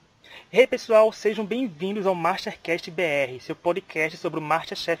Hey pessoal, sejam bem-vindos ao MasterCastBR, seu podcast sobre o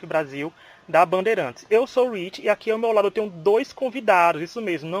MasterChef Brasil da Bandeirantes. Eu sou o Rich e aqui ao meu lado eu tenho dois convidados, isso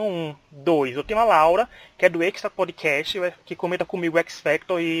mesmo, não um, dois. Eu tenho a Laura, que é do Extra Podcast, que comenta comigo o X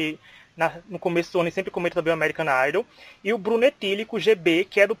Factor e no começo do ano sempre comenta também o American Idol. E o Bruno Etílico, GB,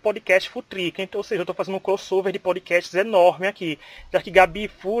 que é do podcast Futrica. Então, ou seja, eu estou fazendo um crossover de podcasts enorme aqui, já que Gabi e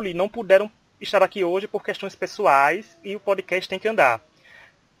Fully não puderam estar aqui hoje por questões pessoais e o podcast tem que andar.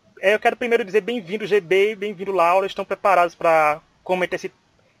 Eu quero primeiro dizer bem-vindo, GB, bem-vindo, Laura. Estão preparados para comentar esse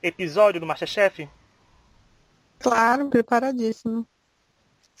episódio do MasterChef? Claro, preparadíssimo.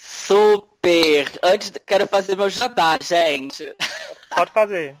 Super! Antes, quero fazer meu jabá, gente. Pode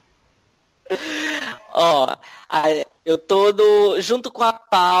fazer. Ó, eu tô junto com a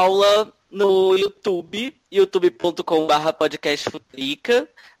Paula no YouTube, youtube.com/podcastfutrica,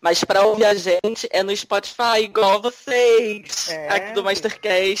 mas para ouvir a gente é no Spotify, igual vocês, aqui do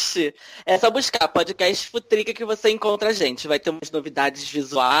MasterCast. É só buscar Podcast Futrica que você encontra a gente. Vai ter umas novidades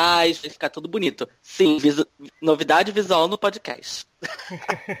visuais, vai ficar tudo bonito. Sim, novidade visual no podcast.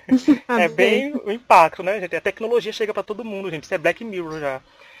 É bem o impacto, né, gente? A tecnologia chega para todo mundo, gente. Isso é Black Mirror já.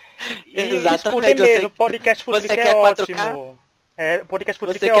 Exatamente. Mesmo, podcast Futrica é ótimo. Podcast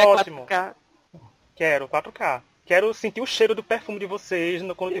Futrica é ótimo. 4K? Quero 4K. Quero sentir o cheiro do perfume de vocês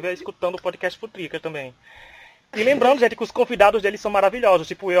quando estiver escutando o podcast Futrica também. E lembrando, gente, que os convidados deles são maravilhosos.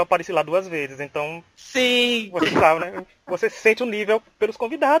 Tipo, eu apareci lá 2 vezes, então... Sim! Você sabe, né? Você sente o nível pelos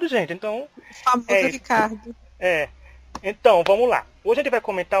convidados, gente. Então... O famoso Ricardo. Então, vamos lá. Hoje a gente vai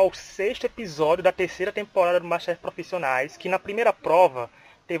comentar o 6º episódio da 3ª temporada do MasterChef Profissionais, que na primeira prova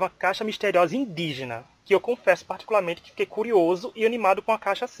teve uma caixa misteriosa indígena, que eu confesso particularmente que fiquei curioso e animado com a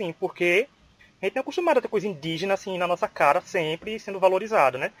caixa assim, porque a gente é acostumado a ter coisa indígena assim na nossa cara, sempre sendo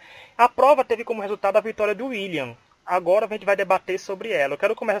valorizado, né? A prova teve como resultado a vitória do William. Agora a gente vai debater sobre ela. Eu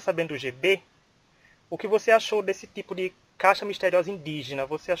quero começar sabendo do GB. O que você achou desse tipo de caixa misteriosa indígena?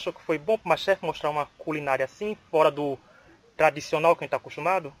 Você achou que foi bom para o MasterChef mostrar uma culinária assim, fora do tradicional que a gente está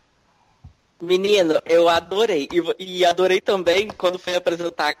acostumado? Menino, eu adorei. E adorei também quando foi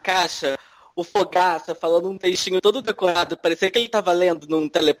apresentar a caixa, o Fogaça falando um textinho todo decorado. Parecia que ele estava lendo num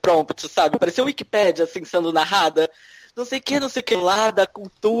teleprompter, sabe? Parecia o Wikipédia, assim, sendo narrada. Não sei o que lá, da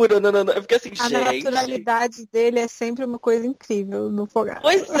cultura. Não. Eu fiquei assim, a gente... naturalidade dele é sempre uma coisa incrível no Fogaça.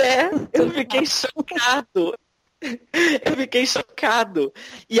 Pois é, eu fiquei chocado. Eu fiquei chocado.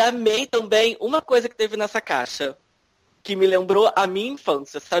 E amei também uma coisa que teve nessa caixa, que me lembrou a minha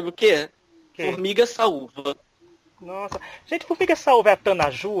infância. Sabe o quê? Formiga saúva. Nossa. Gente, formiga saúva é a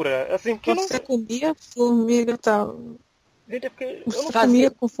tanajura? Assim, que você comia formiga e tal? Gente, é porque eu não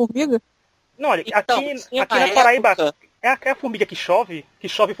comia com formiga? Não, olha, então, aqui na Paraíba é a formiga que chove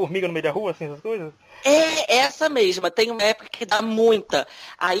formiga no meio da rua, assim, essas coisas? É essa mesma, tem uma época que dá muita.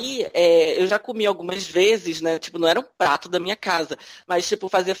 Aí, eu já comi algumas vezes, né? Tipo, não era um prato da minha casa, mas, tipo,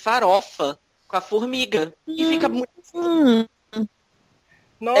 fazer farofa com a formiga. E fica muito...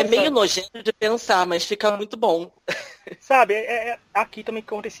 Nossa. É meio nojento de pensar, mas fica muito bom. Sabe, aqui também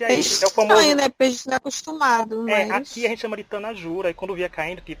acontecia isso. É o famoso... né? Peixe não é acostumado, mas... aqui a gente chama de tanajura, e quando via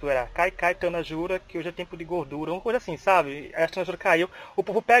caindo, tipo, era cai, tanajura, que hoje é tempo de gordura, uma coisa assim, sabe? Aí a tanajura caiu, o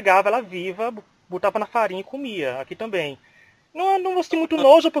povo pegava ela viva, botava na farinha e comia, aqui também. Não gostei muito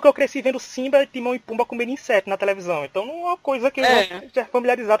nojo, porque eu cresci vendo Simba, Timão e Pumba comendo inseto na televisão, então não é uma coisa que eu já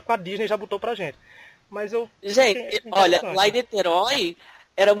familiarizado com a Disney já botou pra gente. Mas eu... Gente, olha, lá em Niterói...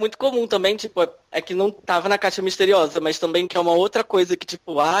 Era muito comum também, tipo, é que não tava na caixa misteriosa, mas também que é uma outra coisa que,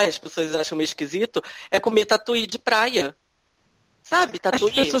 tipo, as pessoas acham meio esquisito, é comer tatuí de praia. Sabe, tatuí?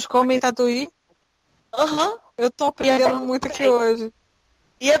 As pessoas comem tatuí? Aham. Eu tô aprendendo muito aqui hoje.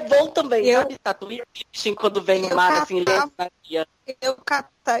 E é bom também, sabe? Tatuí, quando vem o mar, assim,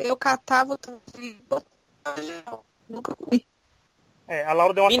 eu catava o tatuí, nunca comi. A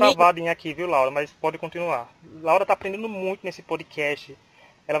Laura deu uma travadinha aqui, viu, Laura? Mas pode continuar. Laura tá aprendendo muito nesse podcast.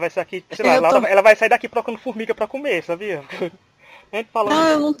 Ela vai sair aqui, sei lá, ela vai sair daqui procurando formiga pra comer, sabia? Não,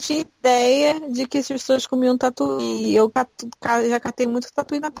 eu não tinha ideia de que as pessoas comiam tatuí. Eu já catei muito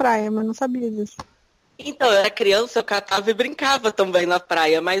tatuí na praia, mas não sabia disso. Então, eu era criança, eu catava e brincava também na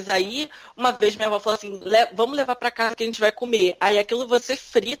praia. Mas aí, uma vez minha avó falou assim, vamos levar pra casa que a gente vai comer. Aí aquilo você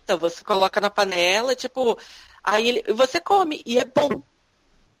frita, você coloca na panela, tipo... Aí você come, e é bom.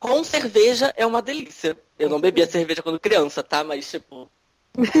 Com cerveja é uma delícia. Eu não bebia cerveja quando criança, tá? Mas, tipo...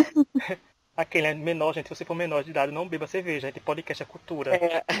 Aquele é menor, gente. Se você for menor de idade, não beba cerveja. A gente podcast é cultura.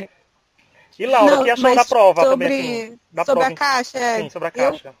 E Laura, o que achou da prova também? Assim, sobre a caixa? Sim, sobre a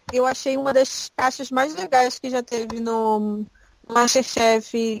caixa. Eu achei uma das caixas mais legais que já teve no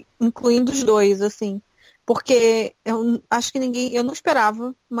MasterChef, incluindo os dois, assim. Porque eu acho que eu não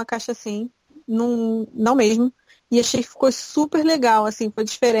esperava uma caixa assim, não mesmo. E achei que ficou super legal, assim, foi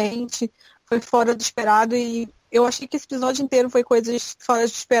diferente, foi fora do esperado e eu achei que esse episódio inteiro foi coisas fora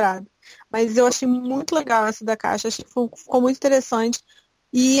do esperado. Mas eu achei muito legal essa da caixa, achei que ficou muito interessante.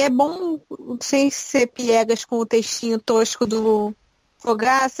 E é bom, sem ser piegas com o textinho tosco do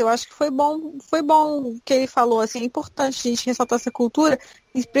Fogaça, eu acho que foi bom o que ele falou, assim, é importante a gente ressaltar essa cultura,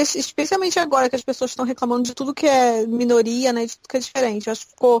 especialmente agora que as pessoas estão reclamando de tudo que é minoria, né, de tudo que é diferente. Eu acho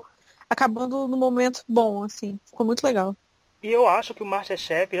que ficou acabando no momento bom, assim, ficou muito legal. E eu acho que o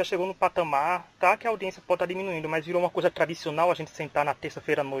MasterChef já chegou no patamar, tá, que a audiência pode estar diminuindo, mas virou uma coisa tradicional a gente sentar na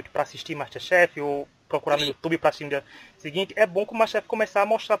terça-feira à noite para assistir MasterChef ou procurar no YouTube para assistir no dia seguinte. É bom que o MasterChef começar a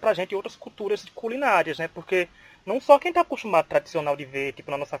mostrar pra gente outras culturas culinárias, né? Porque não só quem tá acostumado tradicional de ver, tipo,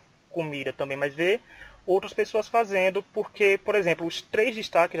 na nossa comida também, mas ver outras pessoas fazendo, porque, por exemplo, os 3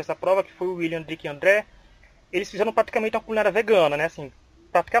 destaques dessa prova, que foi o William, Drick e André, eles fizeram praticamente uma culinária vegana, né? Assim,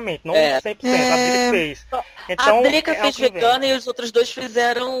 praticamente, não 100%, a Drica fez. Então, a Drica fez vegana e os outros 2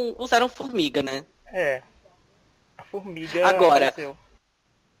 usaram formiga, né? A formiga agora apareceu.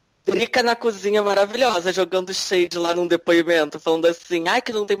 Drica na cozinha maravilhosa, jogando shade lá num depoimento, falando assim,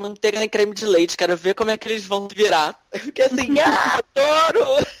 que não tem manteiga nem creme de leite, quero ver como é que eles vão virar. Eu fiquei assim,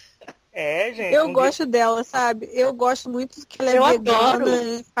 adoro! Gente. Eu gosto dela, sabe? Eu gosto muito que ela é vegana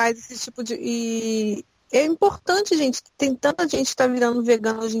e faz esse tipo de... E é importante, gente. Tem tanta gente que tá virando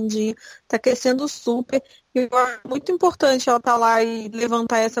vegana hoje em dia. Tá crescendo super. E eu acho muito importante ela tá lá e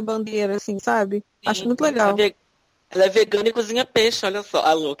levantar essa bandeira, assim, sabe? Sim, acho muito legal. Ela é vegana e cozinha peixe, olha só.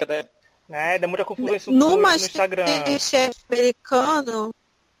 A louca, né? Dá muita confusão isso no Instagram. No MasterChef americano,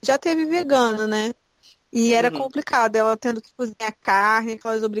 já teve vegano, né? E era complicado. Ela tendo que cozinhar carne,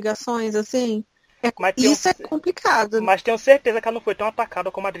 aquelas obrigações, assim... Isso é complicado. Mas tenho certeza que ela não foi tão atacada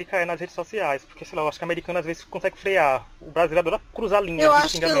como a Drica é nas redes sociais. Porque, sei lá, eu acho que o americano às vezes consegue frear. O brasileiro adora cruzar linhas. Eu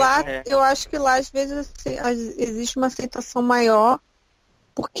acho que lá, às vezes, assim, existe uma aceitação maior.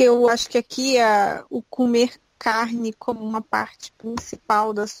 Porque eu acho que aqui o comer carne como uma parte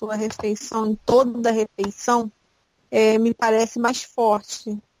principal da sua refeição, em toda a refeição, me parece mais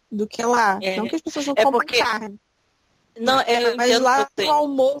forte do que lá. Não que as pessoas não comam carne. Não, mas lá no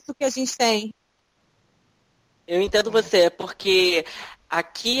almoço que a gente tem. Eu entendo você, porque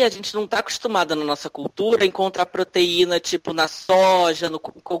aqui a gente não está acostumada na nossa cultura a encontrar proteína, tipo, na soja, no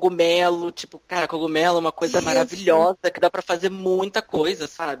cogumelo. Tipo, cara, cogumelo é uma coisa maravilhosa, que dá para fazer muita coisa,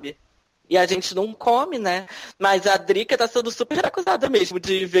 sabe? E a gente não come, né? Mas a Drica tá sendo super acusada mesmo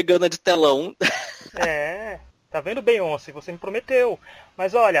de vegana de telão. Tá vendo, Beyoncé? Você me prometeu.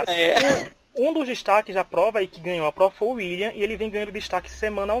 Mas olha... Um dos destaques da prova e que ganhou a prova foi o William, e ele vem ganhando destaque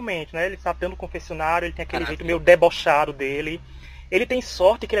semanalmente, né? Ele está tendo confessionário, ele tem aquele jeito meio debochado dele. Ele tem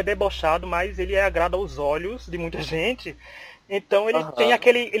sorte que ele é debochado, mas ele agrada aos olhos de muita gente. Então ele tem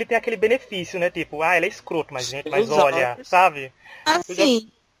aquele benefício, né? Tipo, ele é escroto, mas olha, sabe?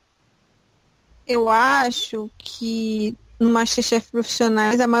 Assim, eu acho que no MasterChef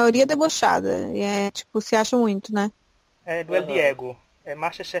Profissionais a maioria é debochada. Se acha muito, né? Duelo de ego.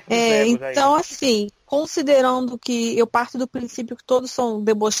 MasterChef dos egos aí. Então, assim, considerando que eu parto do princípio que todos são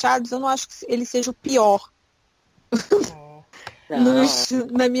debochados, eu não acho que ele seja o pior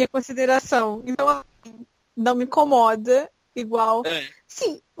na minha consideração. Então, assim, não me incomoda igual.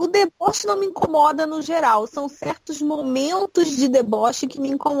 Sim, o deboche não me incomoda no geral. São certos momentos de deboche que me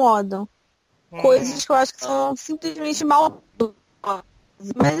incomodam. Coisas que eu acho que são simplesmente mal.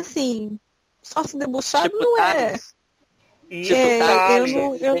 Mas, assim, só se debochado tipo, não é.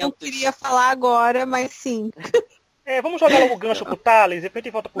 Eu não queria falar agora, mas sim. Vamos jogar logo o gancho pro Thales, de repente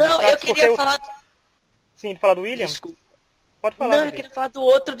volta pro Não, eu queria falar... Sim, falar do William? Desculpa. Pode falar. Não, eu queria falar do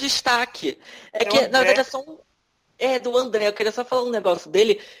outro destaque. Na verdade, é só do André. Eu queria só falar um negócio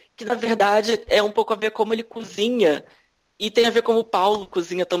dele, que na verdade é um pouco a ver como ele cozinha, e tem a ver como o Paulo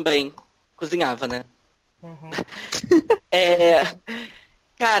cozinha também. Cozinhava, né?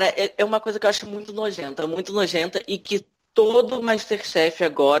 Cara, é uma coisa que eu acho muito nojenta, e que todo MasterChef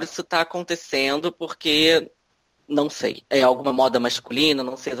agora isso tá acontecendo porque, não sei, é alguma moda masculina,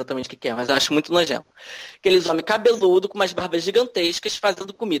 não sei exatamente o que é, mas eu acho muito nojento. Aqueles homens cabeludos com umas barbas gigantescas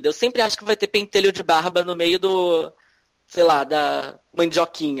fazendo comida. Eu sempre acho que vai ter pentelho de barba no meio do, sei lá, da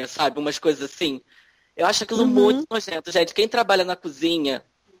mandioquinha, sabe? Umas coisas assim. Eu acho aquilo muito nojento, gente. Quem trabalha na cozinha,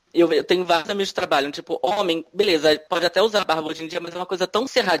 eu tenho vários amigos que trabalham, tipo, homem, beleza, pode até usar barba hoje em dia, mas é uma coisa tão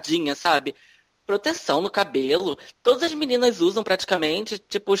cerradinha, sabe? Proteção no cabelo. Todas as meninas usam praticamente.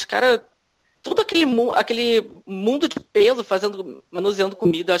 Tipo, os caras... Tudo aquele mundo de pelo manuseando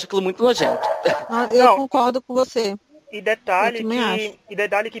comida, eu acho aquilo muito nojento. Eu concordo com você. E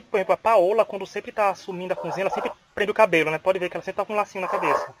detalhe que, por exemplo, a Paola, quando sempre tá assumindo a cozinha, ela sempre prende o cabelo, né? Pode ver que ela sempre tá com um lacinho na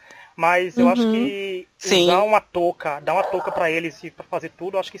cabeça. Mas eu acho que usar uma touca, dar uma touca pra eles e pra fazer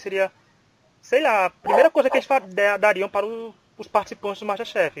tudo, eu acho que seria, sei lá, a primeira coisa que eles dariam para os participantes do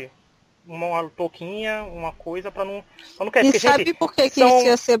MasterChef. Uma touquinha, uma coisa pra não querer. E sabe por que isso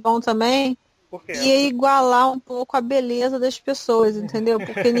ia ser bom também? Por quê? Ia igualar um pouco a beleza das pessoas, entendeu?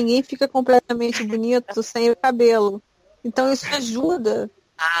 Porque ninguém fica completamente bonito sem o cabelo. Então isso ajuda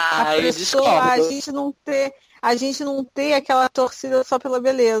a pessoa, a gente não ter aquela torcida só pela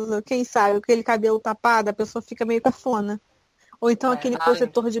beleza. Quem sabe, aquele cabelo tapado, a pessoa fica meio cafona. Ou então aquele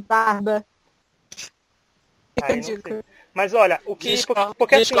protetor de barba. Fica a dica. Mas olha, o que...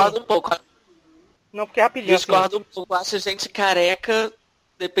 Porque discordo assim, um pouco. Não, porque rapidinho. Discordo um pouco. Acho gente careca,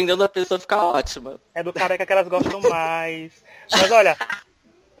 dependendo da pessoa, fica ótima. É do careca que elas gostam mais. Mas olha,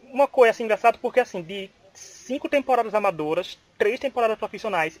 uma coisa assim engraçada, porque assim, de 5 temporadas amadoras, 3 temporadas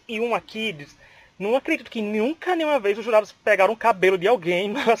profissionais e uma Kids, não acredito que nunca, nenhuma vez, os jurados pegaram o cabelo de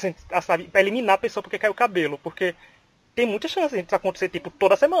alguém, assim, sabe, pra eliminar a pessoa porque caiu o cabelo. Porque tem muita chance de isso acontecer, tipo,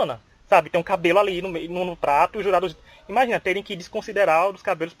 toda semana. Sabe, tem um cabelo ali no prato, os jurados, imagina, terem que desconsiderar os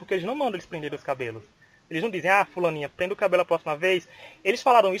cabelos, porque eles não mandam eles prender os cabelos. Eles não dizem, fulaninha, prenda o cabelo a próxima vez. Eles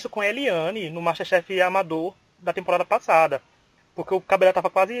falaram isso com a Eliane no MasterChef Amador da temporada passada. Porque o cabelo tava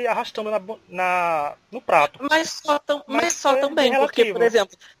quase arrastando no prato. Mas só também, porque, por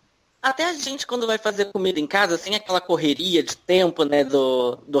exemplo, até a gente, quando vai fazer comida em casa, sem aquela correria de tempo, né,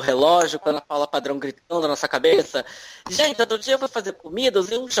 do relógio, quando a Paula Padrão gritando na nossa cabeça. Gente, outro dia eu vou fazer comida,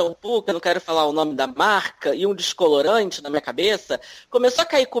 usei um shampoo, que eu não quero falar o nome da marca, e um descolorante na minha cabeça. Começou a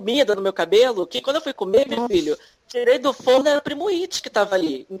cair comida no meu cabelo, que quando eu fui comer, meu filho, tirei do forno, era o Primo It que tava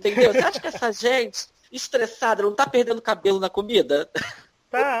ali, entendeu? Você acha que essa gente estressada não tá perdendo cabelo na comida?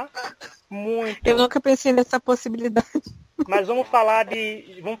 Tá, muito. Eu nunca pensei nessa possibilidade. Mas vamos falar de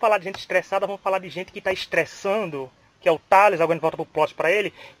gente estressada, vamos falar de gente que está estressando, que é o Thales, agora a gente volta pro plot para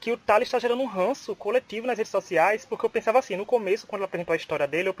ele, que o Thales está gerando um ranço coletivo nas redes sociais, porque eu pensava assim, no começo, quando ele apresentou a história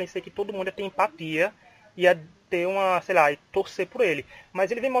dele, eu pensei que todo mundo ia ter empatia, ia ter uma, sei lá, e torcer por ele.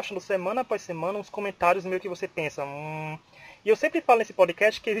 Mas ele vem mostrando semana após semana uns comentários meio que você pensa, E eu sempre falo nesse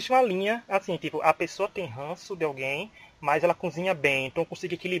podcast que existe uma linha, assim, tipo, a pessoa tem ranço de alguém, mas ela cozinha bem, então eu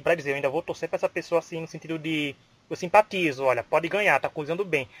consigo equilibrar e dizer, eu ainda vou torcer para essa pessoa assim, no sentido de eu simpatizo, olha, pode ganhar, tá cozinhando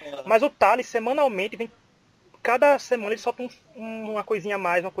bem. Mas o Thales, semanalmente, cada semana ele solta uma coisinha a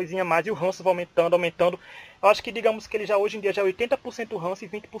mais, e o ranço vai aumentando. Eu acho que, digamos que ele já hoje em dia já é 80% ranço e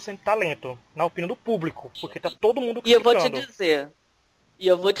 20% talento, na opinião do público, porque tá todo mundo criticando. E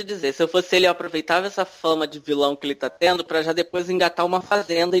eu vou te dizer, se eu fosse ele, eu aproveitava essa fama de vilão que ele tá tendo pra já depois engatar uma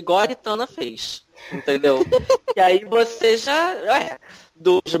fazenda, igual a Aritana fez. Entendeu? E aí você já...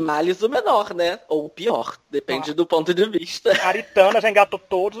 dos males o menor, né? Ou o pior, depende do ponto de vista. A Aritana já engatou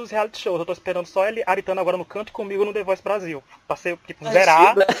todos os reality shows. Eu tô esperando só a Aritana agora no Canto Comigo no The Voice Brasil. Pra ser, tipo,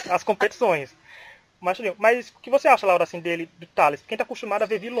 zerar as competições. Mas o que você acha, Laura, assim, do Thales? Quem tá acostumado a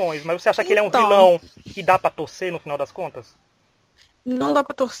ver vilões, mas você acha que ele é um vilão que dá pra torcer no final das contas? Não dá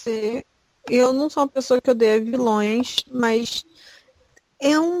pra torcer. Eu não sou uma pessoa que odeia vilões, mas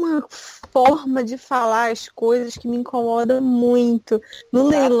é uma forma de falar as coisas que me incomoda muito. No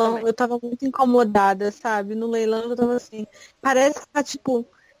leilão, eu tava muito incomodada, sabe? No leilão, eu tava assim, parece que tá, tipo,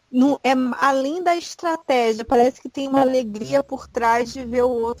 além da estratégia, parece que tem uma alegria por trás de ver o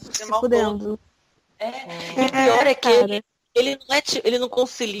outro se fudendo. O pior é que ele não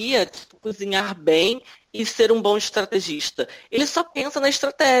concilia, tipo, cozinhar bem e ser um bom estrategista. Ele só pensa na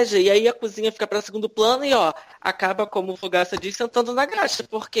estratégia. E aí a cozinha fica para segundo plano e, acaba, como o Fogaça disse, sentando na graxa.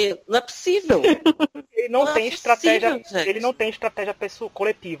 Porque não é possível. Ele não tem estratégia. Ele não tem estratégia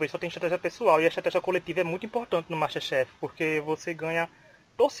coletiva, ele só tem estratégia pessoal. E a estratégia coletiva é muito importante no MasterChef, porque você ganha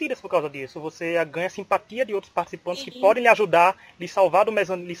torcidas por causa disso. Você ganha simpatia de outros participantes que podem lhe ajudar, lhe salvar de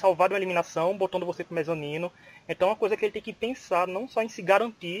uma eliminação, botando você pro mezanino. Então é uma coisa que ele tem que pensar, não só em se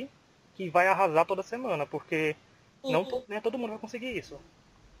garantir que vai arrasar toda semana, porque nem todo mundo vai conseguir isso.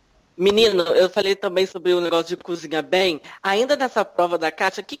 Menino, eu falei também sobre o negócio de cozinhar bem. Ainda nessa prova da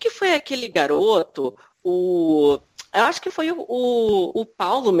Kátia, o que foi aquele garoto, eu acho que foi o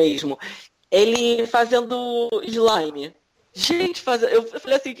Paulo mesmo, ele fazendo slime. Gente, eu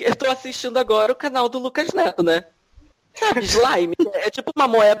falei assim, eu tô assistindo agora o canal do Lucas Neto, né? Sabe, slime? É tipo uma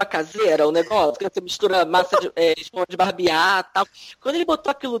moeba caseira, o negócio, que você mistura massa de espuma de barbear e tal. Quando ele botou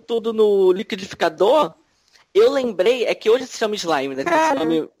aquilo tudo no liquidificador, eu lembrei, é que hoje se chama slime, né? Esse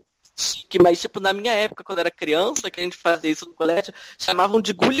nome chique, mas tipo, na minha época, quando era criança, que a gente fazia isso no colégio, chamavam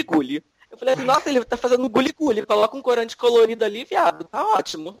de guli-guli. Eu falei assim, nossa, ele tá fazendo guli-guli, coloca um corante colorido ali, viado, tá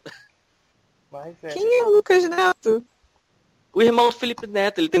ótimo. Quem é o Lucas Neto? O irmão do Felipe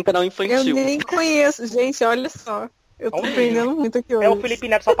Neto, ele tem um canal Eu infantil. nem conheço. Gente, olha só. Eu tô aprendendo muito aqui hoje. É o Felipe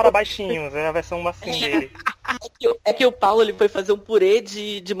Neto só para baixinhos, é a versão assim dele. É que o Paulo ele foi fazer um purê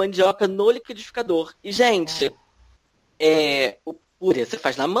de mandioca no liquidificador. E, gente, o purê você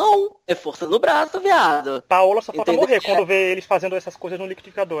faz na mão, é força no braço, viado. Paola só falta Entendeu? morrer quando vê eles fazendo essas coisas no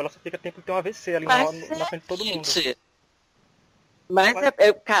liquidificador. Ela só fica tempo de ter um AVC ali na frente de todo mundo. Mas,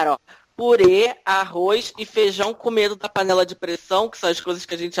 cara, ó, purê, arroz e feijão com medo da panela de pressão, que são as coisas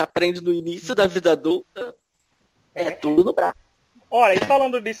que a gente aprende no início da vida adulta, é tudo no braço. Olha, e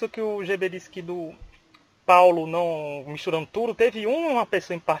falando disso que o GB disse que do Paulo não misturando tudo, teve uma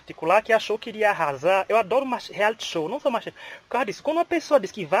pessoa em particular que achou que iria arrasar. Eu adoro reality show, não só MasterChef. Por causa disso, quando uma pessoa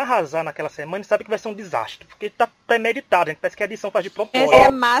diz que vai arrasar naquela semana, a gente sabe que vai ser um desastre, porque tá premeditado, a gente parece que a edição faz de propósito. É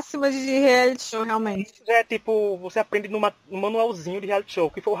a máxima de reality show, realmente. É tipo, você aprende num manualzinho de reality show,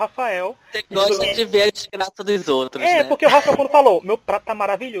 que foi o Rafael. Você gosta de ver a desgraça dos outros, né? né? Porque o Rafael quando falou, meu prato tá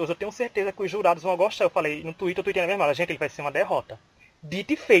maravilhoso, eu tenho certeza que os jurados vão gostar. Eu falei no Twitter, eu tuitei na mesma hora, gente, ele vai ser uma derrota.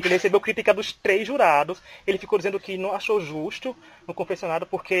 Dito e feito, ele recebeu crítica dos 3 jurados, ele ficou dizendo que não achou justo no confessionário,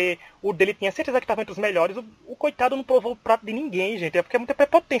 porque o dele tinha certeza que estava entre os melhores, o coitado não provou o prato de ninguém, gente, é porque é muita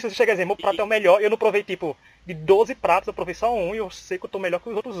prepotência, você chega a dizer, meu prato é o melhor, eu não provei, tipo, de 12 pratos, eu provei só um, e eu sei que eu tô melhor que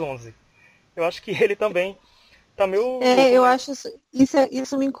os outros 11. Eu acho que ele também tá meio... Eu acho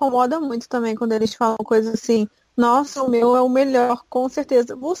isso me incomoda muito também, quando eles falam coisas assim, nossa, o meu é o melhor, com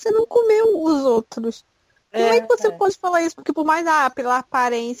certeza. Você não comeu os outros. Como é que você pode falar isso? Porque por mais pela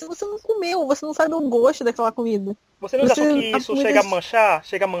aparência, você não comeu, você não sabe o gosto daquela comida. Você não acha que isso chega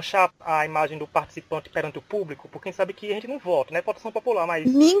a manchar a imagem do participante perante o público? Porque quem sabe que a gente não vota, né? Votação popular, mas...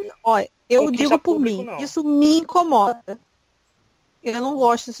 Olha, eu digo por público, mim, não. Isso me incomoda. Eu não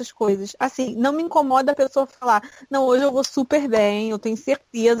gosto dessas coisas. Assim, não me incomoda a pessoa falar, não, hoje eu vou super bem, eu tenho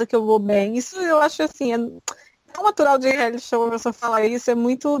certeza que eu vou bem. Isso eu acho assim, é tão natural de reality show a pessoa falar isso, é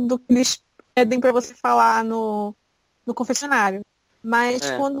muito do que eles pedem pra você falar no confessionário.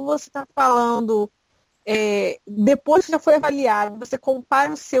 Mas quando você tá falando, depois que já foi avaliado, você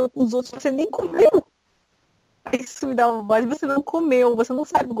compara o seu com os outros, você nem comeu. Isso me dá uma voz, você não comeu, você não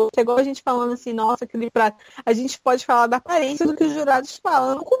sabe o gosto. É igual a gente falando assim, nossa, aquele prato. A gente pode falar da aparência do que os jurados falam,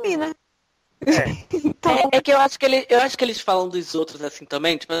 eu não comi, né? Então... que eu acho que eles falam dos outros assim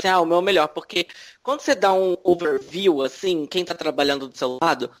também, tipo assim, o meu é o melhor, porque quando você dá um overview, assim, quem tá trabalhando do seu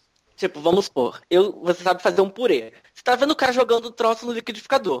lado, tipo, vamos supor, você sabe fazer um purê. Você tá vendo o cara jogando o troço no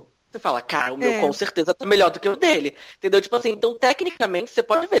liquidificador. Você fala, cara, o meu com certeza tá melhor do que o dele. Entendeu? Tipo assim, então tecnicamente você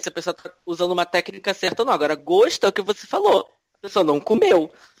pode ver se a pessoa tá usando uma técnica certa ou não. Agora, gosto é o que você falou. A pessoa não comeu.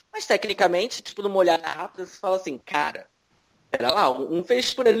 Mas tecnicamente, tipo, numa olhada rápida, você fala assim, cara, pera lá, um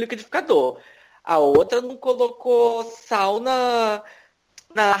fez purê no liquidificador. A outra não colocou sal na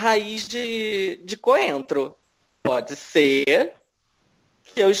raiz de coentro. Pode ser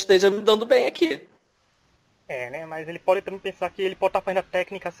que eu esteja me dando bem aqui. Né? Mas ele pode também pensar que ele pode estar fazendo a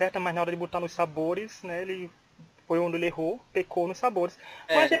técnica certa, mas na hora de botar nos sabores, né? Ele foi onde ele errou, pecou nos sabores.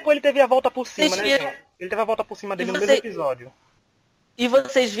 Mas depois ele teve a volta por cima, né, gente? Ele teve a volta por cima dele no mesmo episódio. E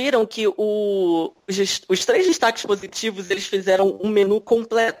vocês viram que os 3 destaques positivos, eles fizeram um menu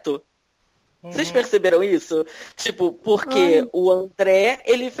completo. Vocês perceberam isso? Tipo, porque o André,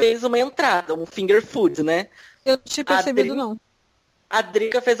 ele fez uma entrada, um finger food, né? Eu não tinha percebido, não. A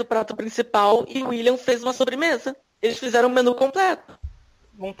Drica fez o prato principal e o William fez uma sobremesa. Eles fizeram um menu completo.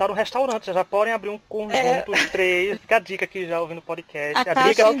 Montaram um restaurante, já podem abrir um conjunto, os 3. Fica a dica aqui já ouvindo o podcast.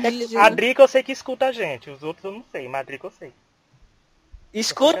 A Drica eu sei que escuta a gente, os outros eu não sei, mas a Drica eu sei.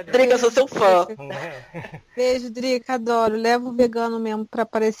 Escuta, Drica, eu sou seu fã. Beijo, Drica, adoro. Leva o vegano mesmo pra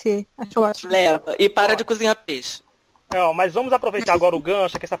aparecer. Acho ótimo. Leva. E para de cozinhar peixe. Mas vamos aproveitar agora o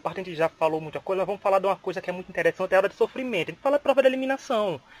gancho, que essa parte a gente já falou muita coisa, mas vamos falar de uma coisa que é muito interessante, é a hora de sofrimento. A gente fala da prova da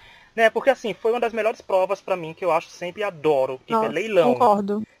eliminação, né? Porque assim, foi uma das melhores provas pra mim, que eu acho sempre adoro, que é leilão.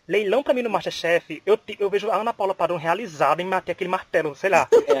 Concordo. Leilão pra mim no MasterChef, eu vejo a Ana Paula Padrão realizada em bater aquele martelo, sei lá.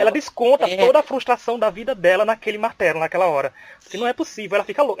 Ela desconta toda a frustração da vida dela naquele martelo, naquela hora. Porque não é possível, ela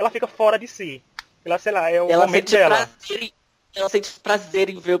fica louca, ela fica fora de si. Ela, sei lá, é o momento dela. Ela sente prazer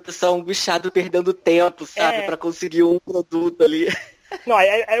em ver o pessoal angustiado perdendo tempo, sabe? Pra conseguir um produto ali. Não,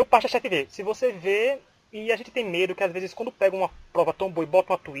 aí o MasterChef vê. Se você vê, e a gente tem medo que às vezes quando pega uma prova tão boa e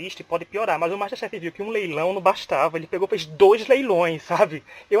bota uma twist, pode piorar. Mas o MasterChef viu que um leilão não bastava. Ele fez 2 leilões, sabe?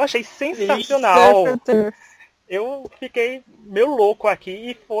 Eu achei sensacional. Eu fiquei meio louco aqui.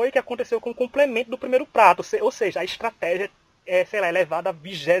 E foi o que aconteceu com o complemento do primeiro prato. Ou seja, a estratégia é elevada à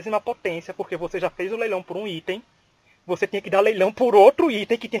 20ª potência. Porque você já fez o leilão por um item. Você tinha que dar leilão por outro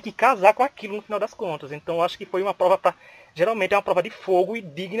item que tinha que casar com aquilo no final das contas. Então eu acho que foi uma prova geralmente é uma prova de fogo e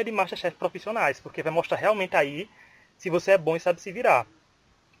digna de MasterChef profissionais, porque vai mostrar realmente aí se você é bom e sabe se virar.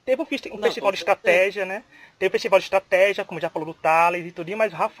 Teve um Não, festival com de estratégia, né? Teve um festival de estratégia, como já falou do Thales e tudo,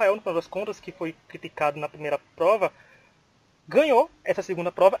 mas o Rafael, no final das contas, que foi criticado na primeira prova, ganhou essa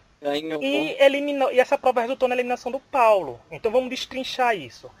segunda prova ganhou. e eliminou. E essa prova resultou na eliminação do Paulo. Então vamos destrinchar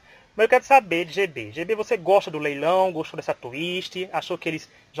isso. Mas eu quero saber de GB. GB, você gosta do leilão? Gostou dessa twist? Achou que eles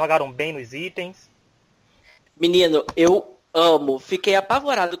jogaram bem nos itens? Menino, eu amo. Fiquei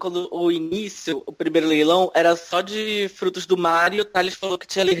apavorado quando o primeiro leilão, era só de frutos do mar e o Thales falou que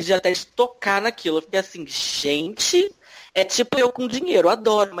tinha alergia até de tocar naquilo. Eu fiquei assim, gente, é tipo eu com dinheiro,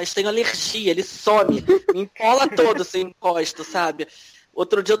 adoro, mas tenho alergia, ele some, me empola todo se eu encosto, sabe?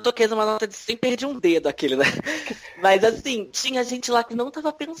 Outro dia eu toquei numa nota de 100 e perdi um dedo, aquele, né? Mas assim, tinha gente lá que não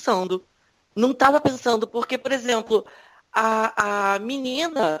tava pensando. Não tava pensando, porque, por exemplo, a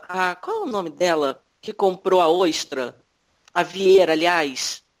menina, qual é o nome dela? Que comprou a ostra? A Vieira,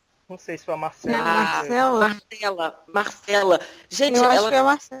 aliás. Não sei se foi a Marcela. Marcela. Gente, Eu acho que foi a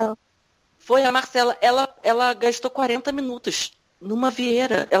Marcela. Foi a Marcela. Ela gastou 40 minutos numa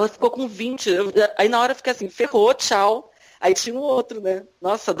Vieira. Ela ficou com 20. Aí na hora eu fiquei assim, ferrou, tchau. Aí tinha um outro, né?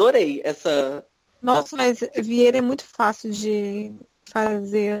 Nossa, adorei essa. Nossa, mas Vieira é muito fácil de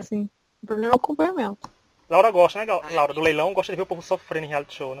fazer, assim. O problema é o acompanhamento. Laura gosta, né, Laura? Do leilão, gosta de ver o povo sofrendo em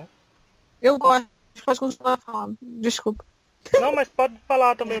reality show, né? Eu gosto. Pode continuar falando. Desculpa. Não, mas pode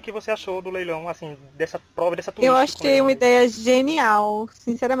falar também o que você achou do leilão, assim, dessa prova, dessa twist. Eu achei uma ideia genial.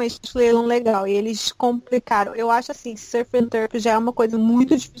 Sinceramente, acho o leilão legal. E eles complicaram. Eu acho assim, surf and turf já é uma coisa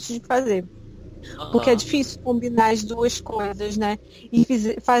muito difícil de fazer. Porque é difícil combinar as duas coisas, né? E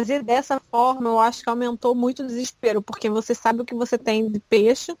fazer dessa forma, eu acho que aumentou muito o desespero. Porque você sabe o que você tem de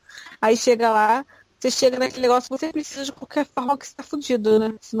peixe, aí chega lá, você chega naquele negócio, você precisa de qualquer forma que você tá fudido,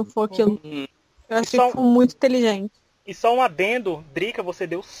 né? Se não for aquilo. Eu achei que foi muito inteligente. E só um adendo, Drica, você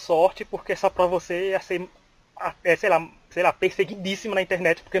deu sorte, porque essa prova você ia ser, sei lá, perseguidíssima na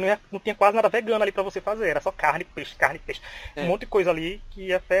internet, porque não tinha quase nada vegano ali pra você fazer, era só carne, peixe. Um monte de coisa ali que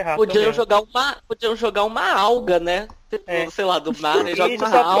ia ferrar. Podiam jogar uma alga, né? Sei lá, do mar, e joga isso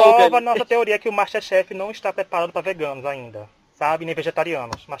uma só alga. prova a nossa teoria que o MasterChef não está preparado pra veganos ainda, sabe? Nem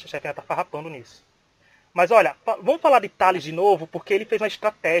vegetarianos. O MasterChef ainda tá farrapando nisso. Mas olha, vamos falar de Thales de novo, porque ele fez uma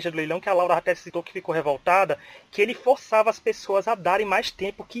estratégia do leilão que a Laura até citou que ficou revoltada, que ele forçava as pessoas a darem mais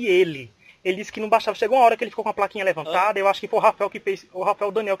tempo que ele. Ele disse que não baixava. Chegou uma hora que ele ficou com a plaquinha levantada, eu acho que foi o Rafael que fez, o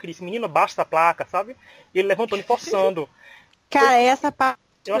Rafael Daniel que disse, menino, baixa essa placa, sabe? E ele levantou e forçando. Cara, essa parte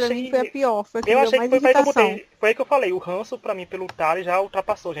eu pra achei, mim foi a pior. Foi a que eu deu achei que mais foi aí que eu irritação. botei. Foi aí que eu falei, o ranço pra mim pelo Thales já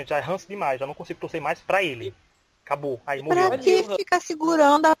ultrapassou, gente. Já é ranço demais, já não consigo torcer mais pra ele. Acabou, aí morreu. Pra que ficar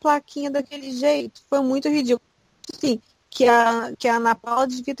segurando a plaquinha daquele jeito? Foi muito ridículo. Sim, que a Ana Paula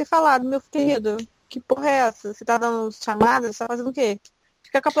devia ter falado, meu querido, que porra é essa? Você tá dando chamada? Você tá fazendo o quê?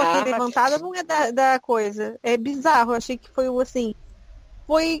 Ficar com a plaquinha levantada não é da coisa. É bizarro. Eu achei que foi assim.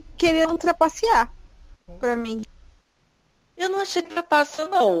 Foi querendo trapacear pra mim. Eu não achei trapaça,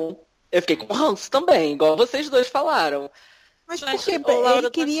 não. Eu fiquei com ranço também, igual vocês dois falaram. Mas por quê?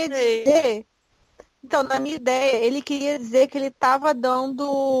 Ele queria dizer. Então, na minha ideia, ele queria dizer que ele tava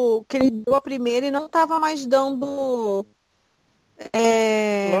dando. Que ele deu a primeira e não tava mais dando.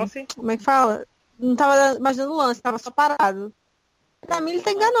 Lance? Como é que fala? Não tava mais dando lance, tava só parado. Pra mim, ele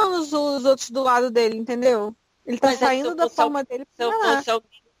tá enganando os outros do lado dele, entendeu? Ele tá saindo da forma dele pra enganar.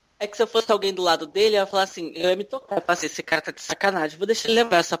 É que se eu fosse alguém do lado dele, eu ia falar assim, eu ia me tocar, eu passei, esse cara tá de sacanagem, vou deixar ele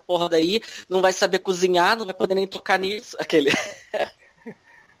levar essa porra daí, não vai saber cozinhar, não vai poder nem tocar nisso, aquele.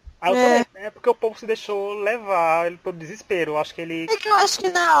 Aí eu falei, é porque o povo se deixou levar pelo desespero. Eu acho que ele. É que eu acho que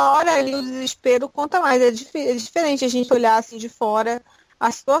na hora ali o desespero conta mais. É diferente a gente olhar assim de fora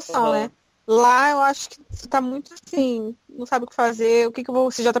a situação, né? Lá eu acho que você tá muito assim, não sabe o que fazer. O que eu vou.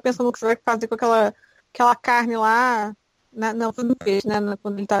 Você já tá pensando o que você vai fazer com aquela carne lá. Não, foi no peixe, né?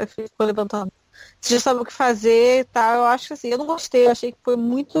 Quando ele ficou levantando. Você já sabe o que fazer e tal. Eu acho que assim, eu não gostei, eu achei que foi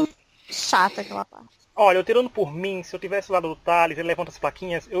muito chata aquela parte. Olha, eu tirando por mim, se eu tivesse o lado do Thales, ele levanta as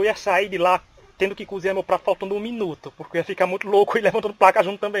plaquinhas, eu ia sair de lá tendo que cozinhar meu prato faltando 1 minuto, porque eu ia ficar muito louco e levantando placa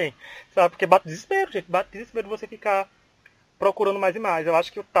junto também, sabe? Porque bate desespero, gente, bate desespero você ficar procurando mais e mais. Eu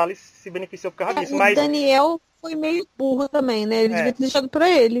acho que o Thales se beneficiou por causa disso. Mas o Daniel foi meio burro também, né? Ele devia ter deixado pra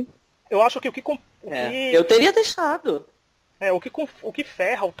ele. Eu acho que eu teria deixado. O que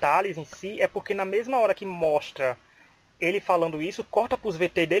ferra o Thales em si é porque na mesma hora que mostra ele falando isso, corta pros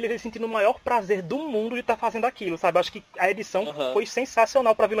VT dele, ele sentindo o maior prazer do mundo de estar fazendo aquilo, sabe? Acho que a edição foi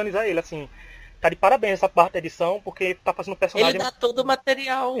sensacional pra vilanizar ele, assim. Tá de parabéns essa parte da edição, porque tá fazendo um personagem... Ele dá todo o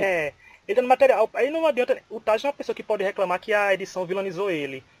material. Ele dá no material. Aí não adianta... O Taj é uma pessoa que pode reclamar que a edição vilanizou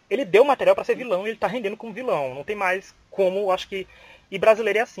ele. Ele deu material pra ser vilão e ele tá rendendo como vilão. Não tem mais como, acho que... E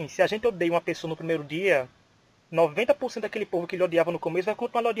brasileiro é assim, se a gente odeia uma pessoa no primeiro dia, 90% daquele povo que lhe odiava no começo vai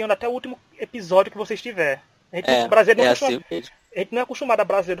continuar lhe odiando até o último episódio que você estiver. A gente, brasileiro não assim mesmo. A gente não é acostumado a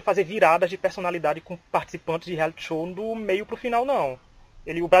brasileiro fazer viradas de personalidade com participantes de reality show do meio pro final, não.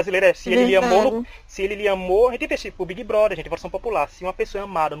 O brasileiro se ele lhe amou, a gente vê tipo o Big Brother, a gente votação popular. Se uma pessoa é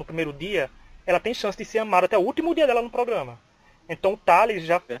amada no primeiro dia, ela tem chance de ser amada até o último dia dela no programa. Então o Thales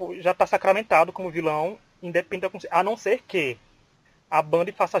já tá sacramentado como vilão, independente, a não ser que a Band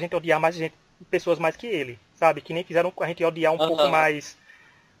faça a gente odiar mais gente, pessoas mais que ele, sabe? Que nem fizeram a gente odiar um pouco mais...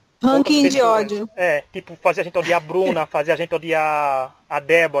 Ranking de ódio. Tipo, fazer a gente odiar a Bruna, fazer a gente odiar a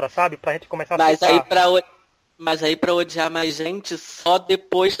Débora, sabe? Pra gente começar a Mas aí pra odiar mais gente, só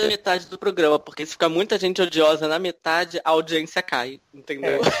depois da metade do programa. Porque se ficar muita gente odiosa na metade, a audiência cai,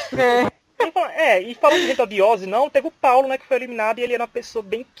 entendeu? E falando de gente odiosa, não, teve o Paulo, né, que foi eliminado e ele era uma pessoa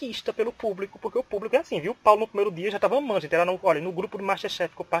bem quista pelo público, porque o público é assim, viu? O Paulo no primeiro dia já tava amando, gente, era no grupo do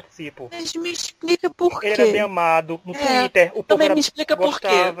MasterChef que eu participo. Mas me explica por quê. Ele era bem amado, no Twitter, o povo me explica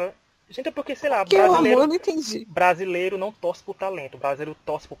gostava. Por quê. Gente, é porque, sei lá, eu não entendi. Brasileiro não torce por talento, brasileiro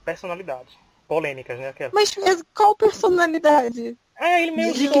torce por personalidade. Polêmicas, né? Mas qual personalidade? Ele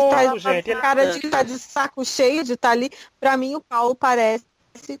meio de sonso, gente. Cara de estar de saco cheio de estar ali. Pra mim, o Paulo parece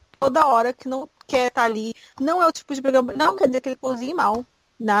toda hora que não quer estar ali. Não é o tipo de programa. Não quer dizer que ele cozinhe mal.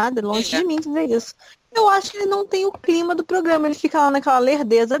 Nada, longe de mim dizer isso. Eu acho que ele não tem o clima do programa. Ele fica lá naquela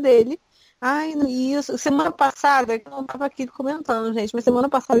lerdeza dele. Ai, isso. Semana passada, eu não estava aqui comentando, gente, mas semana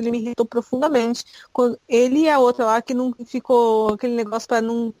passada ele me irritou profundamente. Quando ele e a outra lá que não ficou aquele negócio para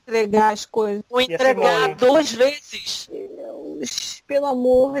não entregar as coisas. Vou entregar 2 vezes. Deus, pelo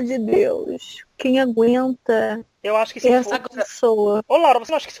amor de Deus. Quem aguenta? Eu acho que se essa pessoa. Ô Laura,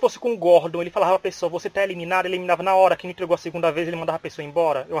 você não acha que se fosse com o Gordon, ele falava pra pessoa, você tá eliminado, ele eliminava na hora, quem não entregou a segunda vez, ele mandava a pessoa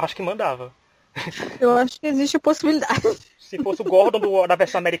embora? Eu acho que mandava. Eu acho que existe a possibilidade. Se fosse o Gordon da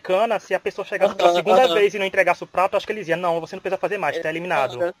versão americana, se a pessoa chegasse pela segunda vez e não entregasse o prato, acho que ele dizia, não, você não precisa fazer mais, tá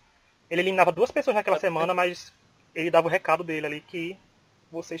eliminado. Ele eliminava 2 pessoas naquela semana, mas ele dava o recado dele ali que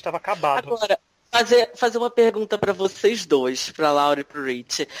você estava acabado. Agora, fazer uma pergunta pra vocês dois, pra Laura e pro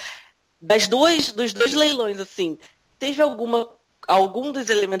Rich. Dos dois leilões, assim, teve algum dos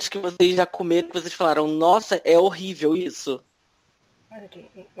elementos que vocês já comeram que vocês falaram, nossa, é horrível isso?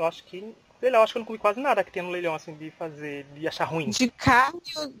 Eu acho que... Sei lá, eu acho que eu não comi quase nada que tem no leilão, assim, de achar ruim. De carne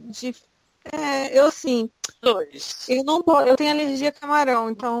ou de... eu sim. 2. Eu tenho alergia a camarão,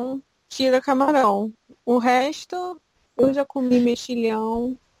 então tira camarão. O resto, eu já comi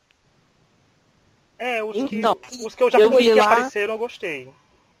mexilhão. Os que eu já comi que apareceram, eu gostei.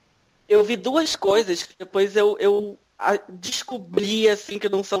 Eu vi 2 coisas que depois eu descobri, assim, que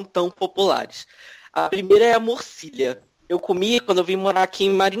não são tão populares. A primeira é a morcilha. Eu comi quando eu vim morar aqui em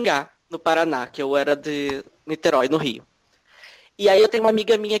Maringá, no Paraná, que eu era de Niterói, no Rio. E aí eu tenho uma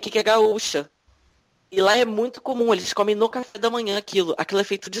amiga minha aqui que é gaúcha. E lá é muito comum, eles comem no café da manhã aquilo. Aquilo é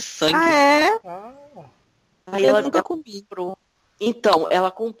feito de sangue. Aí ela nunca comprou. Então, ela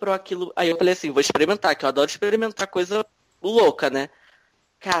comprou aquilo. Aí eu falei assim, vou experimentar, que eu adoro experimentar coisa louca, né?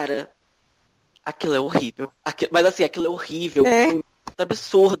 Cara, aquilo é horrível. Mas assim, aquilo é horrível. Muito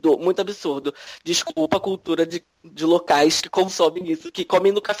absurdo, muito absurdo. Desculpa a cultura de locais que consomem isso, que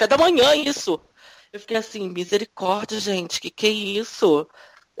comem no café da manhã isso. Eu fiquei assim, misericórdia, gente, que é isso?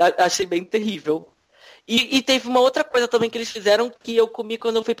 Achei bem terrível. E teve uma outra coisa também que eles fizeram que eu comi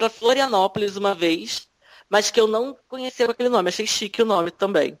quando eu fui pra Florianópolis uma vez, mas que eu não conhecia com aquele nome, achei chique o nome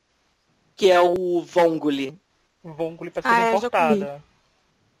também. Que é o vongole. Vongole parece ser importada.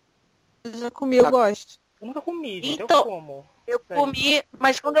 Eu já comi, eu gosto. Eu nunca comi, gente, então, eu como. Eu comi,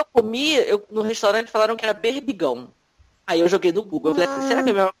 mas quando eu comi, no restaurante falaram que era berbigão. Aí eu joguei no Google, eu falei assim, será que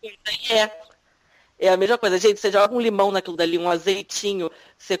é a mesma coisa? É a mesma coisa. Gente, você joga um limão naquilo dali, um azeitinho,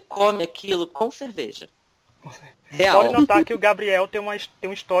 você come aquilo com cerveja. Real. Pode notar que o Gabriel tem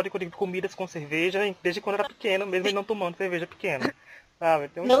um histórico de comidas com cerveja desde quando era pequeno, mesmo ele não tomando cerveja pequena. Sabe?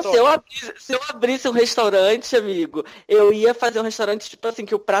 Tem não, se eu abrisse um restaurante, amigo, eu ia fazer um restaurante, tipo assim,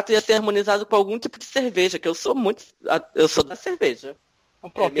 que o prato ia ser harmonizado com algum tipo de cerveja, que eu sou da cerveja. Então,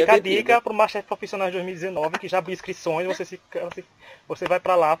 pronto, fica a dica pro MasterChef Profissionais 2019, que já abriu inscrições, você vai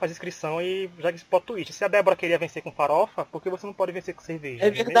pra lá, faz inscrição e já diz pro Twitch. Se a Débora queria vencer com farofa, por que você não pode vencer com cerveja?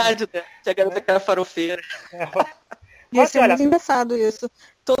 É verdade, né? Se a garota que era farofeira. Isso é muito engraçado isso.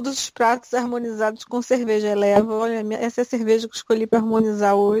 Todos os pratos harmonizados com cerveja. Olha, essa é a cerveja que eu escolhi para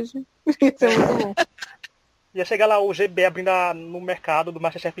harmonizar hoje. Isso é muito bom. Ia chegar lá o GB abrindo no mercado do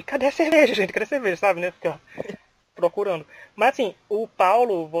MasterChef. Cadê a cerveja, gente? Cadê a cerveja, sabe, né? Fica procurando. Mas assim, o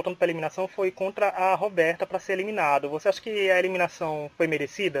Paulo, voltando para a eliminação, foi contra a Roberta para ser eliminado. Você acha que a eliminação foi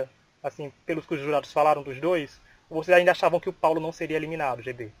merecida? Assim, pelos que os jurados falaram dos dois? Ou vocês ainda achavam que o Paulo não seria eliminado,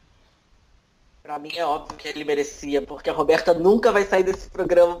 GB? Pra mim é óbvio que ele merecia, porque a Roberta nunca vai sair desse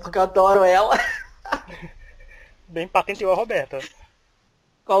programa, porque eu adoro ela. Bem patenteou a Roberta.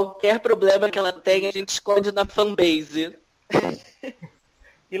 Qualquer problema que ela tenha, a gente esconde na fanbase.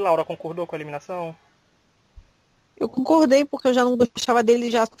 E Laura concordou com a eliminação? Eu concordei, porque eu já não gostava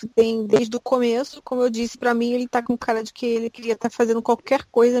dele já tem, desde o começo. Como eu disse, pra mim, ele tá com cara de que ele queria estar fazendo qualquer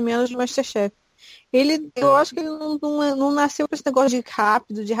coisa menos de MasterChef. Eu acho que ele não nasceu com esse negócio de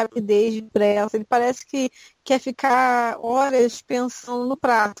rápido, de rapidez, de pressa. Ele parece que quer ficar horas pensando no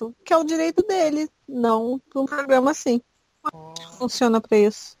prato, que é o direito dele, não para um programa assim. Funciona pra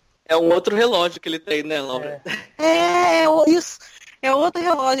isso. É um outro relógio que ele tem, né, Laura? Isso. É outro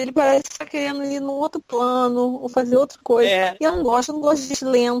relógio. Ele parece que tá querendo ir num outro plano, ou fazer outra coisa. E eu não gosto de gente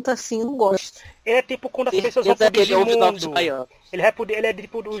lenta assim, não gosto. Ele é tipo quando as pessoas vão pro Digimundo. Ele é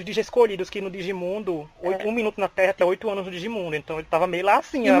tipo dos Digi escolhidos, que no Digimundo, 1 minuto na Terra até 8 anos no Digimundo. Então ele tava meio lá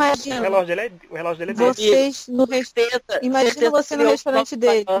assim. Imagina, o relógio dele é vocês no Imagina você no restaurante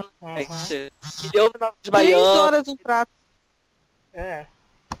dele. 3 horas no prato.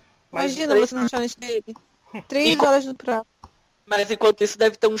 Imagina você no restaurante dele. 3 horas no prato. Mas enquanto isso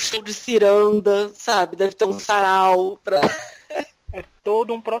deve ter um show de ciranda, sabe? Deve ter um sarau pra... É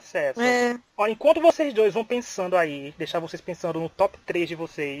todo um processo. Olha, enquanto vocês dois vão pensando aí, deixar vocês pensando no top 3 de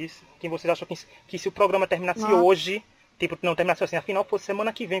vocês, quem vocês acham que se o programa terminasse hoje, tipo, não terminasse assim, afinal fosse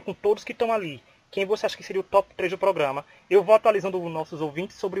semana que vem com todos que estão ali, quem você acha que seria o top 3 do programa? Eu vou atualizando os nossos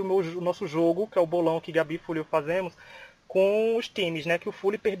ouvintes sobre o nosso jogo, que é o bolão que Gabi e Fully fazemos, com os times, né? Que o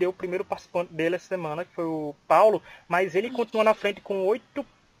Fully perdeu o primeiro participante dele essa semana, que foi o Paulo, mas ele continua na frente com 8,5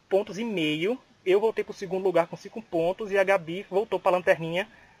 pontos. Eu voltei para o segundo lugar com 5 pontos e a Gabi voltou para a lanterninha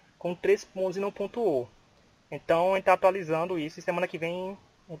com 3 pontos e não pontuou. Então a gente está atualizando isso e semana que vem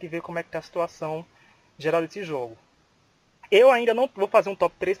a gente vê como é que está a situação geral desse jogo. Eu ainda não vou fazer um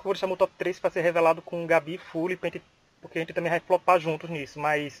top 3, porque eu vou deixar meu top 3 para ser revelado com Gabi e Fully, porque a gente também vai flopar juntos nisso,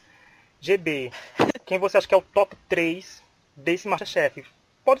 mas... GB, quem você acha que é o top 3 desse MasterChef?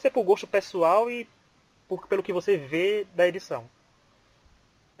 Pode ser por gosto pessoal e pelo que você vê da edição.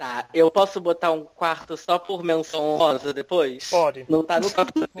 Tá, eu posso botar um quarto só por menção honrosa depois? Pode. Não tá no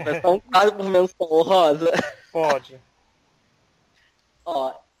top 3, mas só um quarto por menção honrosa? Pode.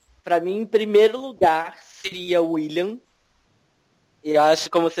 Ó, pra mim, em primeiro lugar, seria o William. Eu acho,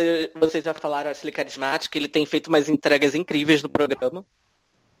 como vocês já falaram, eu acho ele carismático, ele tem feito umas entregas incríveis no programa.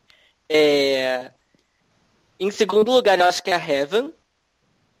 Em segundo lugar, eu acho que é a Heaven,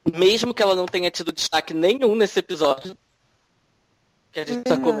 mesmo que ela não tenha tido destaque nenhum nesse episódio que a gente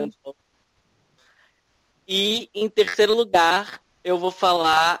está comentando. E em terceiro lugar, eu vou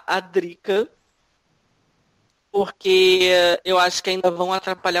falar a Drica, porque eu acho que ainda vão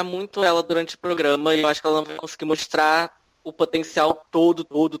atrapalhar muito ela durante o programa e eu acho que ela não vai conseguir mostrar o potencial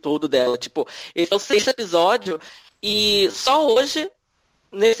todo dela. Tipo, esse é o 6º episódio e só hoje...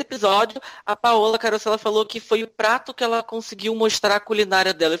 Nesse episódio, a Paola Carosella falou que foi o prato que ela conseguiu mostrar a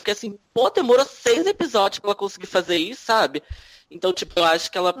culinária dela. Eu fiquei assim, pô, demorou 6 episódios pra ela conseguir fazer isso, sabe? Então, tipo, eu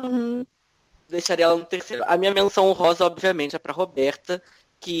acho que ela deixaria ela no terceiro. A minha menção honrosa, obviamente, é pra Roberta.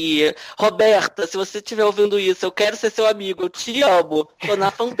 Roberta, se você estiver ouvindo isso, eu quero ser seu amigo, eu te amo. Tô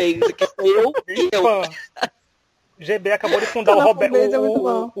na fanbase, que sou eu. GB acabou de fundar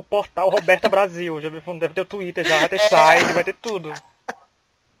o portal Roberta Brasil. Deve ter o Twitter já, vai ter site, vai ter tudo.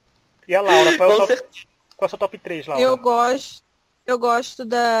 E a Laura, qual é o seu top 3, Laura? Eu gosto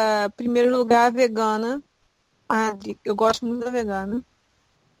da, primeiro lugar, a vegana. Eu gosto muito da vegana.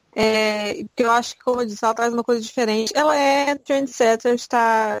 Porque eu acho que, como eu disse, ela traz uma coisa diferente. Ela é trendsetter,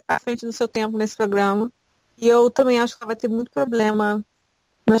 está à frente do seu tempo nesse programa. E eu também acho que ela vai ter muito problema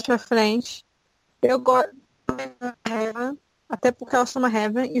mais pra frente. Eu gosto da Heaven, até porque ela chama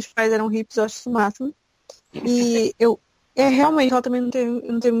Heaven e os pais eram hips, eu acho isso o máximo. E realmente, ela também não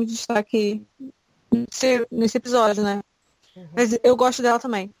tem muito destaque nesse episódio, né? Mas eu gosto dela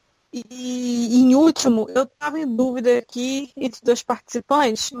também. E em último, eu tava em dúvida aqui entre 2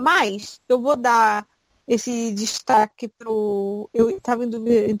 participantes, mas eu vou dar esse destaque pro... Eu tava em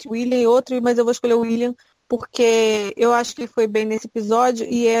dúvida entre o William e outro, mas eu vou escolher o William, porque eu acho que ele foi bem nesse episódio,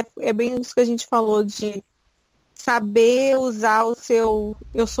 e é bem isso que a gente falou, de saber usar o seu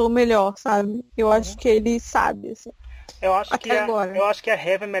eu sou o melhor, sabe? Eu acho que ele sabe, assim. Eu acho que a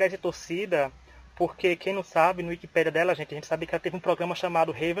Heaven merece torcida, porque quem não sabe, no Wikipedia dela, a gente sabe que ela teve um programa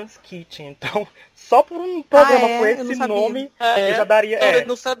chamado Heaven's Kitchen. Então, só por um programa com esse nome, eu já daria... Eu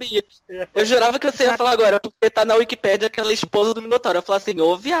não sabia. Eu jurava que você ia falar agora, porque tá na Wikipedia aquela esposa do Minotauro. Eu falo assim,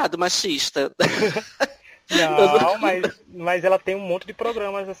 ô viado, machista. Não, mas ela tem um monte de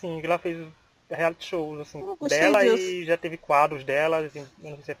programas, assim, que ela fez... reality shows, assim, Eu gostei dela disso. e já teve quadros dela, assim,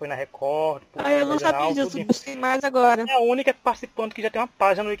 não sei se foi na Record, Eu não regional, sabia disso, tudo. gostei mais agora. É a única participante que já tem uma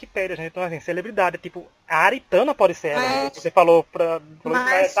página no Wikipedia, gente. Então, assim, celebridade. Tipo, a Aritana pode ser ela. É, Você falou isso, mas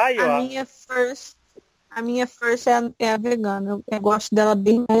mas tá aí, a ó. minha first é a vegana. Eu gosto dela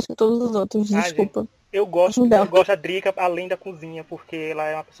bem mais que todos os outros, Ah, gente, desculpa. eu gosto Dela. da Drica além da cozinha, porque ela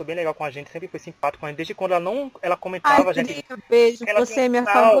é uma pessoa bem legal com a gente, sempre foi simpática com a gente. Desde quando ela Ai, comentava, a gente. Drica, beijo. Ela tem Você um é minha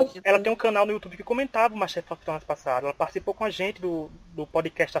canal, favorita. ela tem um canal no YouTube que comentava o MasterChef do ano passado. Ela participou com a gente do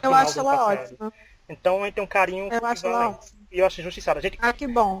podcast Eu final acho do ano ela passado. ótima. Então a gente tem um carinho Eu acho ela equivalente. ótima. E eu acho injustiçada. Gente, Ah, que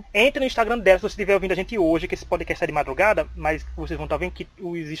bom. entre no Instagram dela se você estiver ouvindo a gente hoje, que esse podcast é de madrugada, mas vocês vão estar vendo que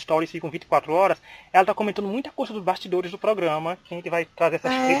os stories ficam 24 horas. Ela tá comentando muita coisa dos bastidores do programa, que a gente vai trazer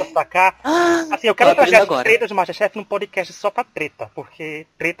essas tretas pra cá. Assim, eu quero trazer as tretas do MasterChef num podcast só pra treta, porque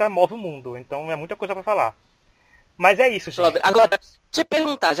treta move o mundo, então é muita coisa pra falar. Mas é isso, gente. Agora, deixa eu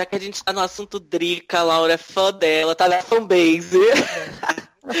perguntar, já que a gente tá no assunto Drica, a Laura é fã dela, tá na fanbase.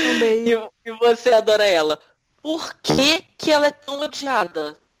 E você adora ela. Por que ela é tão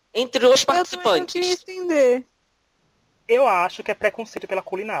odiada entre os participantes? Eu não queria entender. Eu acho que é preconceito pela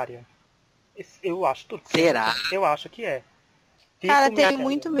culinária. Eu acho tudo. Será? Eu acho que é. Cara, tem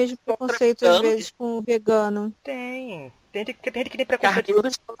muito mesmo preconceito às vezes com o vegano. Tem. Tem gente que tem preconceito.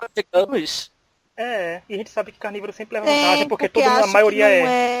 Carnívoros contra veganos? É, e a gente sabe que carnívoro sempre leva Tem, vantagem, porque acha a maioria que não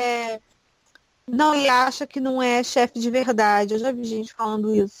é. Não, e acha que não é chefe de verdade. Eu já vi gente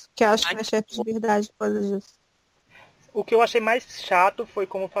falando isso. Que acha que não é chefe de verdade por causa disso. O que eu achei mais chato foi,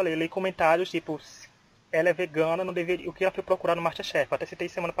 como eu falei, ler comentários tipo, ela é vegana, não deveria. O que ela foi procurar no MasterChef? Eu até citei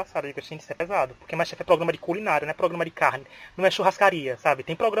semana passada, eu achei isso é pesado. Porque MasterChef é programa de culinária, não é programa de carne. Não é churrascaria, sabe?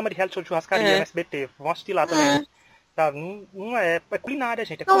 Tem programa de reality show de churrascaria no SBT. Vão assistir lá também. Sabe? Não é. É culinária,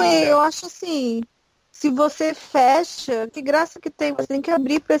 gente. É culinária. Não, eu acho assim. Se você fecha, que graça que tem? Você tem que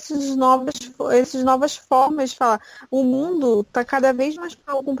abrir para essas novas formas de falar. O mundo está cada vez mais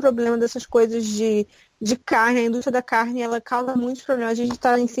com problema dessas coisas de carne. A indústria da carne, ela causa muitos problemas. A gente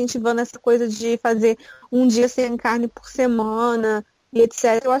está incentivando essa coisa de fazer um dia sem carne por semana e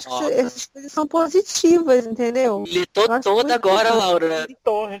etc. Eu acho que essas coisas são positivas, entendeu? Militou toda agora, Laura.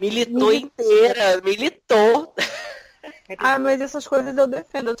 Militou inteira. Militou. Ah, mas essas coisas eu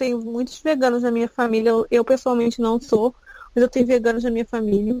defendo. Eu tenho muitos veganos na minha família. Eu pessoalmente não sou, mas eu tenho veganos na minha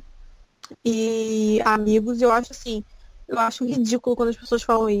família e amigos. Eu acho assim, eu acho ridículo quando as pessoas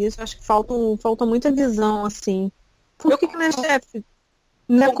falam isso. Eu acho que falta muita visão, assim. Por que não é chefe?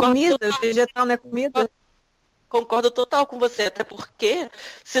 Não é comida? Vegetal não é comida? Concordo total com você, até porque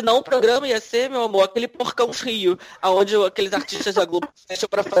senão o programa ia ser, meu amor, aquele Porcão Rio, onde aqueles artistas da Globo fecham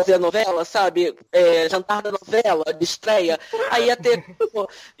pra fazer a novela, sabe? Jantar da novela, de estreia. Aí ia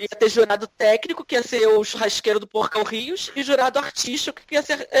ter jurado técnico, que ia ser o churrasqueiro do Porcão Rios, e jurado artístico, que ia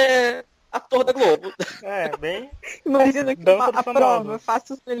ser ator da Globo. Bem. Imagina que a prova,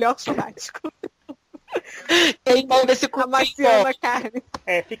 faça o melhor churrasco. Quem manda esse amaciando a carne.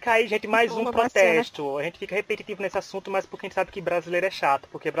 Fica aí, gente, mais um protesto. A gente fica repetitivo nesse assunto, mas porque a gente sabe que brasileiro é chato.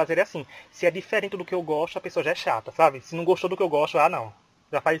 Porque brasileiro é assim, se é diferente do que eu gosto, a pessoa já é chata, sabe? Se não gostou do que eu gosto, não.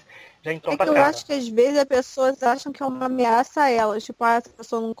 Já entrou pra cara. Eu acho que às vezes as pessoas acham que é uma ameaça a elas. Tipo, essa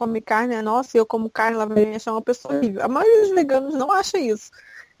pessoa não come carne, nossa, eu como carne, ela vai me achar uma pessoa horrível. A maioria dos veganos não acha isso.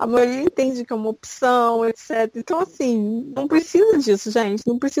 A maioria entende que é uma opção, etc. Então, assim, não precisa disso, gente.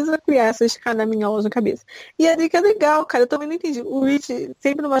 Não precisa criar essas caraminholas na cabeça. E a dica é legal, cara. Eu também não entendi. O Rich,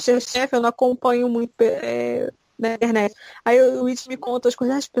 sempre no MasterChef, eu não acompanho muito na internet. Aí o Rich me conta as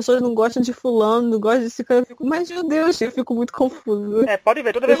coisas, as pessoas não gostam de fulano, não gostam de ciclano. Eu fico, mas meu Deus, eu fico muito confuso. Pode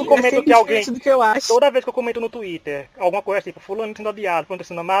ver, toda vez que eu comento que alguém... do que eu acho. Toda vez que eu comento no Twitter, alguma coisa tipo, fulano sendo odiado, fulano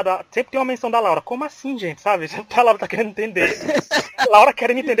sendo amado, sempre tem uma menção da Laura. Como assim, gente, sabe? A Laura tá querendo entender. Laura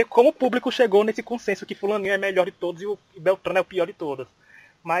querendo entender como o público chegou nesse consenso que fulaninho é melhor de todos e o Beltrano é o pior de todos.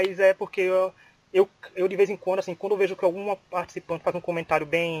 Mas é porque eu de vez em quando, assim, quando eu vejo que alguma participante faz um comentário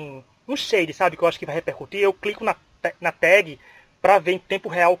bem... um shade, sabe? Que eu acho que vai repercutir, eu clico na tag pra ver em tempo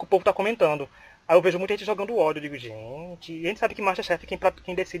real o que o povo tá comentando. Aí eu vejo muita gente jogando ódio, eu digo, gente... E a gente sabe que MasterChef,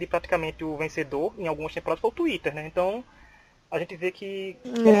 quem decide praticamente o vencedor em algumas temporadas foi o Twitter, né? Então, a gente vê que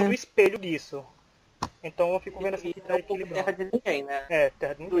é muito espelho disso. Então eu fico vendo assim, tá equilibrado. Terra de ninguém, né?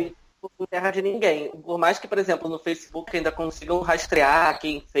 Terra de ninguém. Terra de ninguém. Por mais que, por exemplo, no Facebook ainda consigam rastrear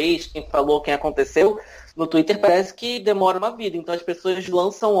quem fez, quem falou, quem aconteceu, no Twitter parece que demora uma vida. Então as pessoas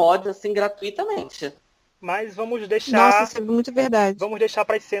lançam ódio assim gratuitamente. Mas vamos deixar... Nossa, isso é muito verdade. Vamos deixar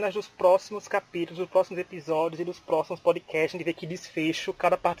para as cenas dos próximos capítulos, dos próximos episódios e dos próximos podcasts, de ver que desfecho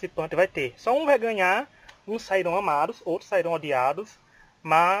cada participante vai ter. Só um vai ganhar, uns sairão amados, outros sairão odiados,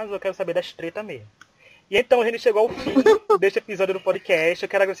 mas eu quero saber das treta mesmo. E então a gente chegou ao fim deste episódio do podcast. Eu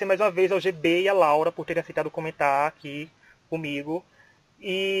quero agradecer mais uma vez ao GB e à Laura por terem aceitado comentar aqui comigo.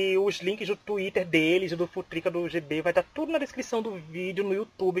 E os links do Twitter deles, do Futrica do GB, vai estar tudo na descrição do vídeo, no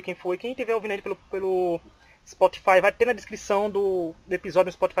YouTube, quem estiver ouvindo ele pelo Spotify, vai ter na descrição do episódio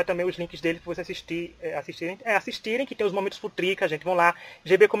no Spotify também os links deles para vocês assistirem, que tem os momentos Futrica, gente. Vão lá,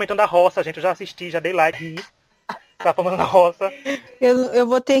 GB comentando a roça, gente, eu já assisti, já dei like. Tá falando na roça. Eu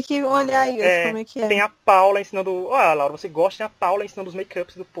vou ter que olhar isso, como é que é. Tem a Paula ensinando. Laura, você gosta? Tem a Paula ensinando os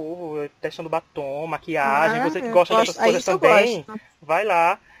make-ups do povo, testando batom, maquiagem. Você que gosta dessas coisas também, vai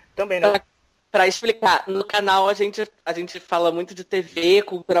lá também, né? Pra explicar, no canal a gente fala muito de TV,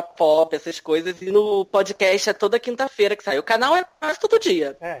 cultura pop, essas coisas, e no podcast é toda quinta-feira que sai. O canal é quase todo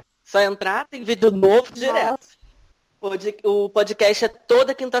dia. Só entrar, tem vídeo novo direto. O podcast é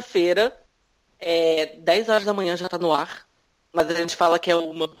toda quinta-feira. 10 horas da manhã já tá no ar. Mas a gente fala que é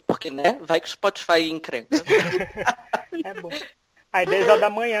uma... Porque, né? Vai que o Spotify encrenca. É bom. Aí 10 horas da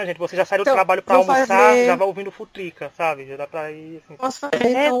manhã, gente. Você já sai do trabalho pra almoçar, já vai ouvindo Futrica, sabe? Já dá pra ir assim. Posso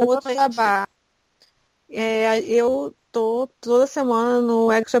fazer outro trabalho. Eu tô toda semana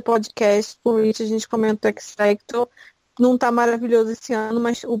no Extra Podcast. Por isso a gente comenta o X Factor. Não tá maravilhoso esse ano,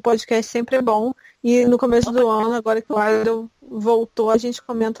 mas o podcast sempre é bom. E no começo do ano, agora que o Idol voltou, a gente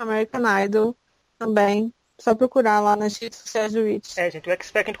comenta American Idol também. Só procurar lá nas redes sociais do Rich. Gente, o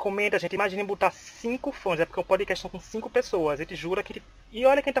X-Factor a gente comenta, a gente imagina botar 5 fãs, porque o podcast são com 5 pessoas. A gente jura que... E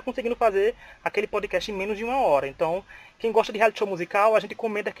olha quem tá conseguindo fazer aquele podcast em menos de 1 hora. Então, quem gosta de reality show musical, a gente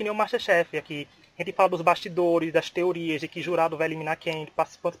comenta que nem o MasterChef aqui. A gente fala dos bastidores, das teorias, de que jurado vai eliminar quem, de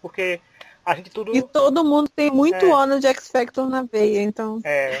participantes, porque a gente tudo... E todo mundo tem muito ano de X-Factor na veia, então...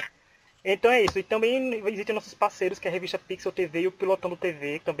 Então é isso. E também visitem nossos parceiros, que é a revista Pixel TV e o Pilotando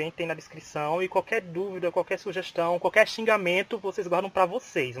TV, que também tem na descrição. E qualquer dúvida, qualquer sugestão, qualquer xingamento, vocês guardam pra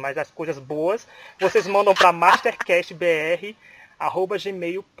vocês. Mas as coisas boas, vocês mandam pra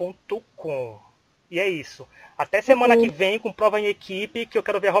MasterCastBR@gmail.com. E é isso. Até semana que vem com prova em equipe, que eu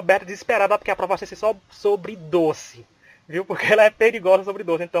quero ver a Roberta desesperada, porque a prova vai ser só sobre doce. Viu? Porque ela é perigosa sobre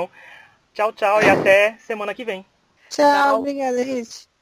doce. Então, tchau, tchau e até semana que vem. Tchau. Obrigada, Rich.